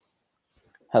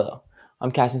Hello,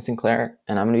 I'm Casson Sinclair,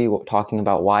 and I'm going to be talking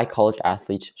about why college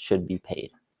athletes should be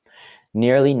paid.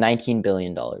 Nearly $19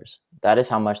 billion. That is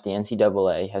how much the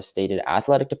NCAA has stated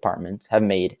athletic departments have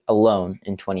made alone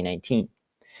in 2019.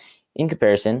 In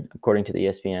comparison, according to the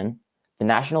ESPN, the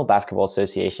National Basketball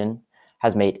Association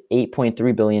has made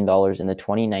 $8.3 billion in the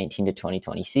 2019 to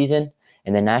 2020 season,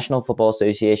 and the National Football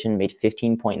Association made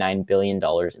 $15.9 billion in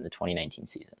the 2019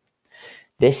 season.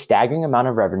 This staggering amount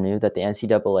of revenue that the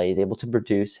NCAA is able to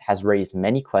produce has raised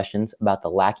many questions about the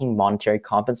lacking monetary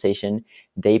compensation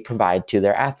they provide to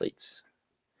their athletes.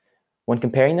 When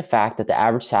comparing the fact that the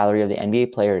average salary of the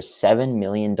NBA player is $7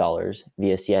 million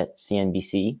via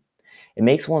CNBC, it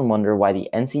makes one wonder why the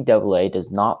NCAA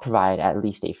does not provide at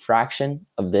least a fraction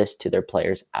of this to their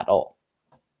players at all.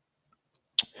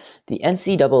 The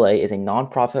NCAA is a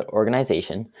nonprofit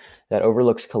organization that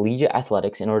overlooks collegiate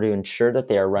athletics in order to ensure that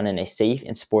they are run in a safe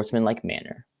and sportsmanlike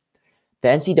manner. The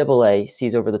NCAA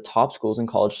sees over the top schools in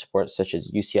college sports such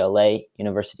as UCLA,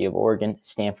 University of Oregon,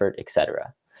 Stanford,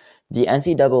 etc. The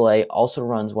NCAA also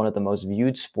runs one of the most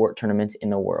viewed sport tournaments in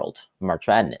the world, March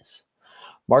Madness.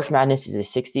 March Madness is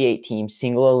a 68-team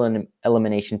single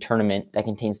elimination tournament that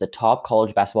contains the top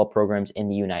college basketball programs in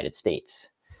the United States.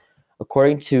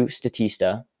 According to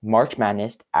Statista, March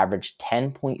Madness averaged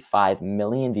 10.5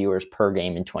 million viewers per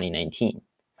game in 2019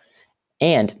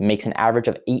 and makes an average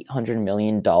of $800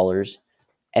 million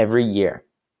every year.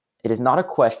 It is not a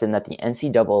question that the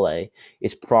NCAA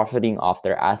is profiting off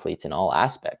their athletes in all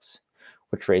aspects,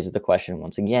 which raises the question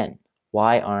once again,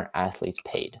 why aren't athletes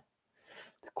paid?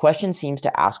 The question seems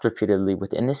to ask repeatedly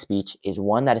within the speech is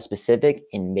one that is specific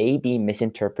and may be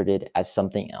misinterpreted as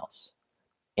something else.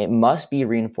 It must be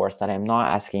reinforced that I am not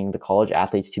asking the college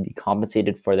athletes to be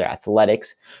compensated for their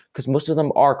athletics, because most of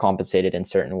them are compensated in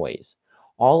certain ways.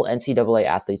 All NCAA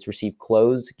athletes receive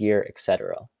clothes, gear,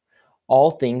 etc.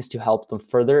 All things to help them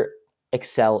further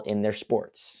excel in their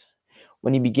sports.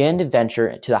 When you begin to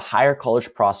venture to the higher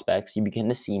college prospects, you begin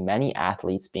to see many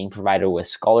athletes being provided with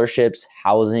scholarships,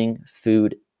 housing,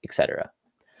 food, etc.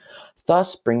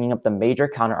 Thus, bringing up the major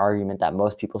counter-argument that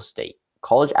most people state,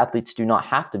 college athletes do not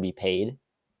have to be paid.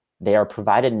 They are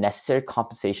provided necessary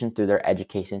compensation through their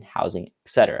education, housing,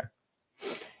 etc.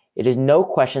 It is no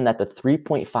question that the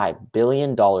 $3.5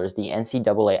 billion the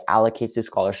NCAA allocates to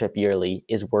scholarship yearly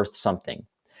is worth something.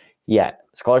 Yet,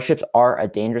 scholarships are a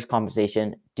dangerous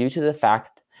compensation due to the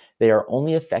fact they are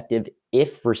only effective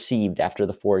if received after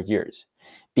the 4 years.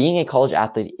 Being a college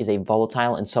athlete is a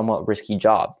volatile and somewhat risky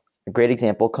job. A great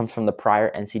example comes from the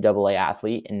prior NCAA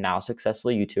athlete and now successful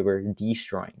YouTuber, Dee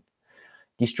Strang.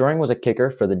 Dee Strang was a kicker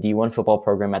for the D1 football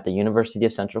program at the University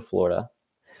of Central Florida.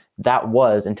 That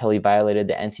was until he violated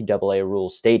the NCAA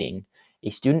rules stating,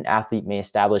 a student athlete may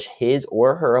establish his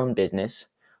or her own business,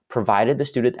 provided the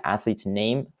student athlete's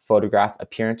name, photograph,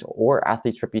 appearance, or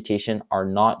athlete's reputation are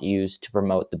not used to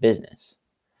promote the business.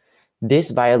 This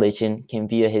violation came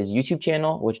via his YouTube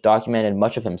channel, which documented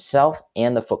much of himself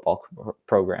and the football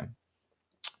program.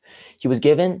 He was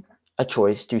given a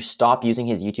choice to stop using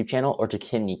his YouTube channel or to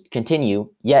continue,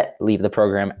 yet leave the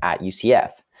program at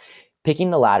UCF.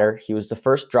 Picking the latter, he was the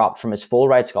first dropped from his full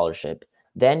ride scholarship.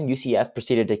 Then UCF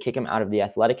proceeded to kick him out of the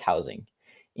athletic housing.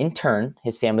 In turn,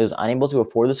 his family was unable to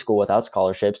afford the school without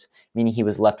scholarships, meaning he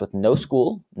was left with no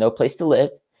school, no place to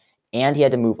live, and he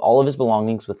had to move all of his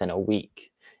belongings within a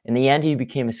week. In the end, he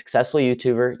became a successful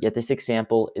YouTuber, yet this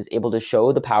example is able to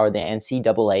show the power the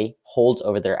NCAA holds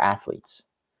over their athletes.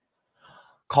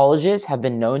 Colleges have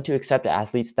been known to accept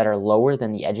athletes that are lower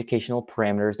than the educational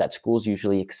parameters that schools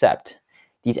usually accept.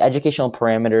 These educational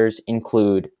parameters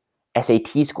include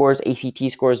SAT scores, ACT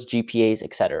scores, GPAs,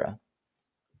 etc.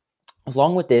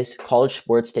 Along with this, college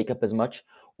sports take up as much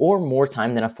or more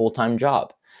time than a full-time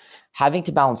job. Having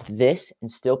to balance this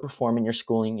and still perform in your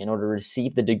schooling in order to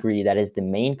receive the degree that is the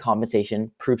main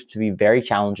compensation proves to be very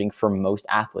challenging for most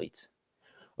athletes.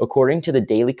 According to the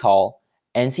Daily Call,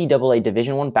 NCAA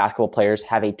Division I basketball players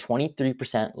have a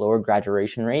 23% lower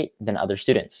graduation rate than other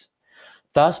students.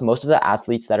 Thus, most of the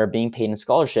athletes that are being paid in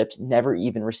scholarships never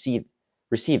even receive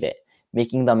it,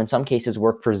 making them in some cases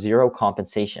work for zero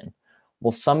compensation.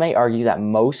 While some may argue that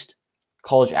most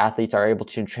college athletes are able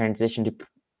to transition to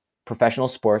professional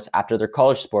sports after their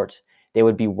college sports, they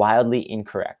would be wildly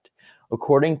incorrect.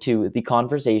 According to The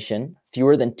Conversation,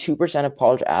 fewer than 2% of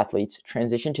college athletes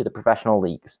transition to the professional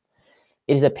leagues.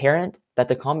 It is apparent that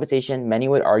the compensation many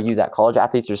would argue that college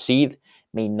athletes receive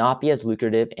may not be as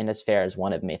lucrative and as fair as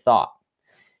one may thought.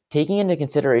 Taking into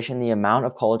consideration the amount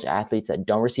of college athletes that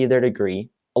don't receive their degree,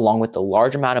 along with the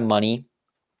large amount of money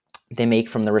they make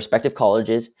from their respective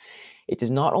colleges, it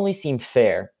does not only seem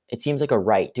fair, it seems like a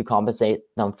right to compensate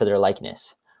them for their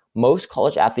likeness. Most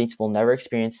college athletes will never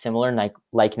experience similar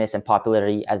likeness and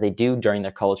popularity as they do during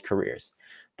their college careers.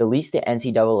 The least the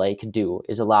NCAA could do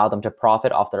is allow them to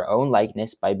profit off their own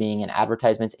likeness by being in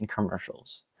advertisements and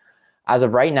commercials. As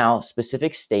of right now,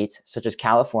 specific states such as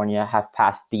California have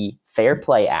passed the Fair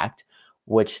Play Act,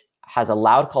 which has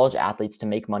allowed college athletes to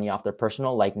make money off their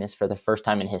personal likeness for the first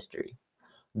time in history.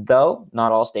 Though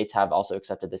not all states have also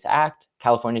accepted this act,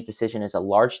 California's decision is a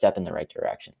large step in the right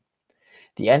direction.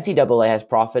 The NCAA has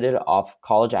profited off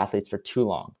college athletes for too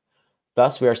long.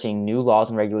 Thus, we are seeing new laws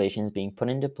and regulations being put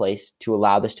into place to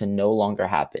allow this to no longer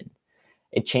happen.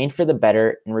 A change for the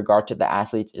better in regard to the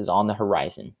athletes is on the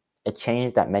horizon, a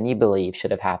change that many believe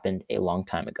should have happened a long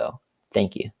time ago.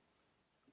 Thank you.